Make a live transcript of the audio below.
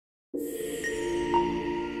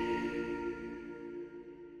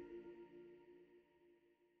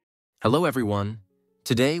Hello everyone.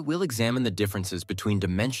 Today we'll examine the differences between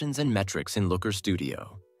dimensions and metrics in Looker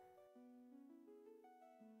Studio.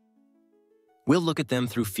 We'll look at them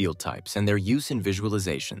through field types and their use in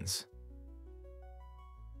visualizations.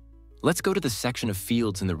 Let's go to the section of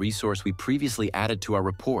fields in the resource we previously added to our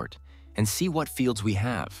report and see what fields we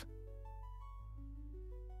have.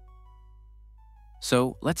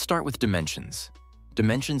 So let's start with dimensions.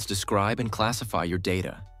 Dimensions describe and classify your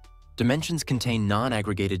data. Dimensions contain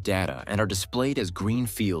non-aggregated data and are displayed as green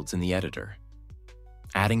fields in the editor.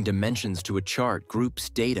 Adding dimensions to a chart groups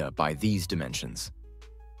data by these dimensions.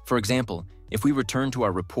 For example, if we return to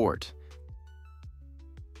our report,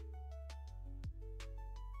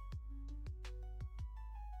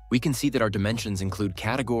 we can see that our dimensions include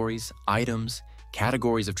categories, items,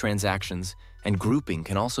 categories of transactions, and grouping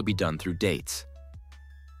can also be done through dates.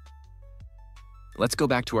 Let's go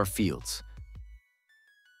back to our fields.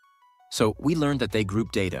 So we learned that they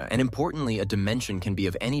group data, and importantly, a dimension can be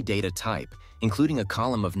of any data type, including a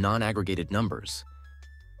column of non-aggregated numbers.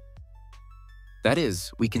 That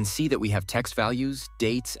is, we can see that we have text values,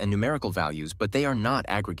 dates, and numerical values, but they are not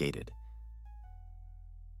aggregated.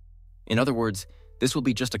 In other words, this will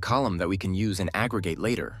be just a column that we can use and aggregate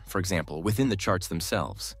later, for example, within the charts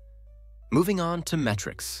themselves. Moving on to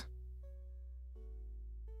metrics.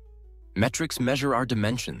 Metrics measure our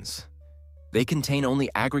dimensions. They contain only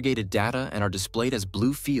aggregated data and are displayed as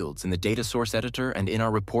blue fields in the data source editor and in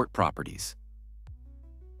our report properties.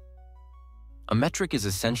 A metric is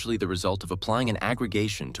essentially the result of applying an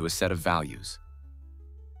aggregation to a set of values.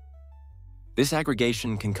 This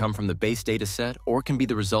aggregation can come from the base data set or can be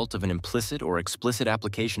the result of an implicit or explicit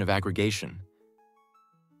application of aggregation,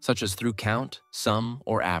 such as through count, sum,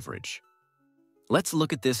 or average. Let's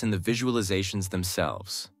look at this in the visualizations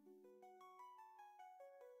themselves.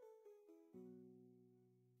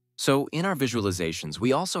 So in our visualizations,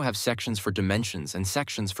 we also have sections for dimensions and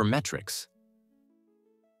sections for metrics.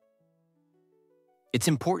 It's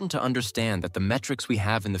important to understand that the metrics we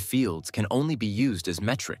have in the fields can only be used as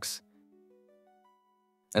metrics,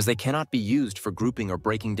 as they cannot be used for grouping or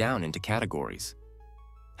breaking down into categories.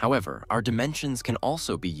 However, our dimensions can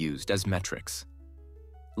also be used as metrics.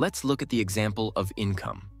 Let's look at the example of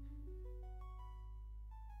income.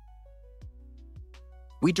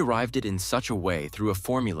 We derived it in such a way through a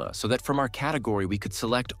formula so that from our category we could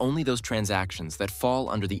select only those transactions that fall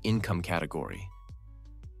under the income category,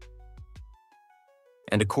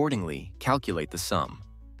 and accordingly calculate the sum.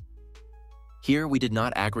 Here we did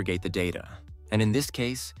not aggregate the data, and in this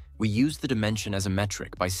case, we used the dimension as a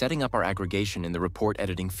metric by setting up our aggregation in the report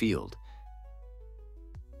editing field.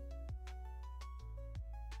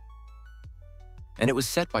 And it was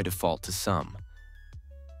set by default to sum.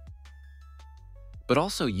 But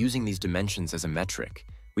also using these dimensions as a metric,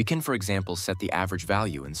 we can, for example, set the average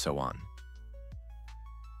value and so on.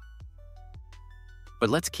 But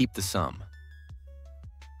let's keep the sum.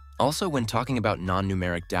 Also, when talking about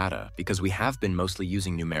non-numeric data, because we have been mostly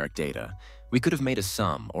using numeric data, we could have made a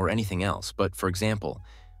sum or anything else, but for example,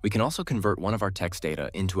 we can also convert one of our text data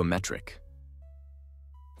into a metric.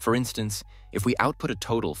 For instance, if we output a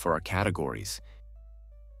total for our categories,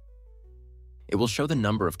 it will show the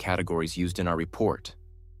number of categories used in our report,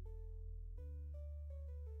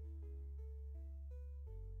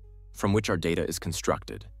 from which our data is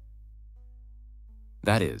constructed.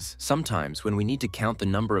 That is, sometimes when we need to count the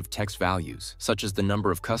number of text values, such as the number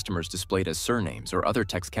of customers displayed as surnames or other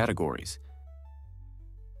text categories,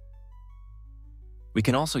 we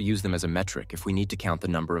can also use them as a metric if we need to count the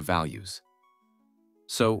number of values.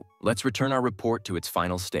 So let's return our report to its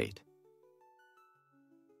final state.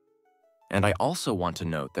 And I also want to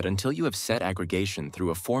note that until you have set aggregation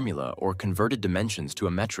through a formula or converted dimensions to a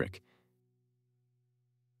metric,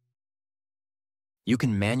 you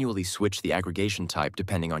can manually switch the aggregation type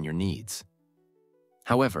depending on your needs.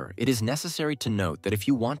 However, it is necessary to note that if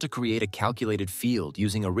you want to create a calculated field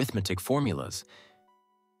using arithmetic formulas,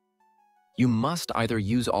 you must either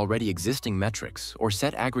use already existing metrics or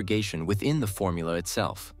set aggregation within the formula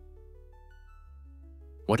itself.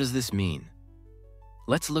 What does this mean?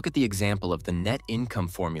 Let's look at the example of the net income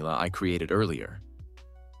formula I created earlier.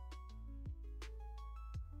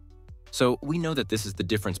 So we know that this is the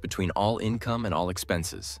difference between all income and all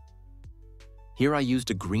expenses. Here I used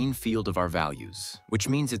a green field of our values, which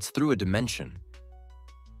means it's through a dimension.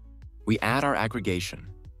 We add our aggregation,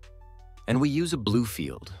 and we use a blue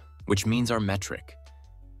field, which means our metric.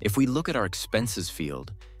 If we look at our expenses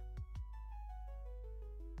field,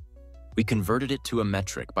 we converted it to a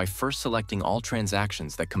metric by first selecting all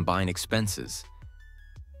transactions that combine expenses,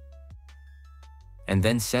 and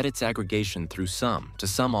then set its aggregation through sum to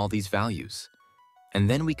sum all these values. and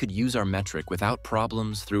then we could use our metric without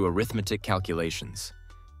problems through arithmetic calculations.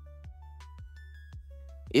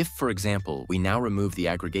 If, for example, we now remove the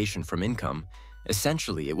aggregation from income,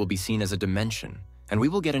 essentially it will be seen as a dimension, and we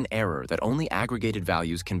will get an error that only aggregated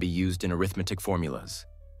values can be used in arithmetic formulas.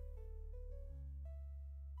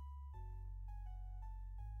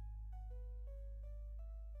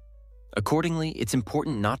 Accordingly, it's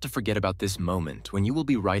important not to forget about this moment when you will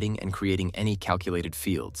be writing and creating any calculated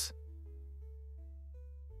fields.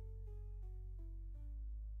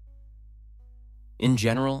 In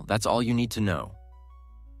general, that's all you need to know.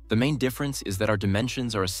 The main difference is that our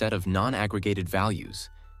dimensions are a set of non-aggregated values,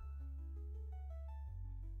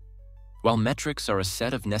 while metrics are a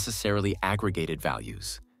set of necessarily aggregated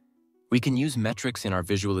values. We can use metrics in our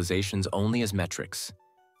visualizations only as metrics,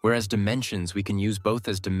 whereas dimensions we can use both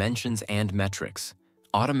as dimensions and metrics,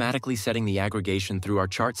 automatically setting the aggregation through our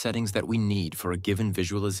chart settings that we need for a given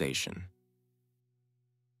visualization.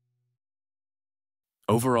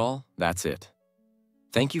 Overall, that's it.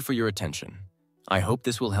 Thank you for your attention. I hope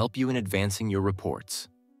this will help you in advancing your reports.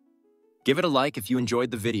 Give it a like if you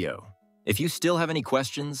enjoyed the video. If you still have any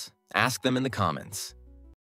questions, ask them in the comments.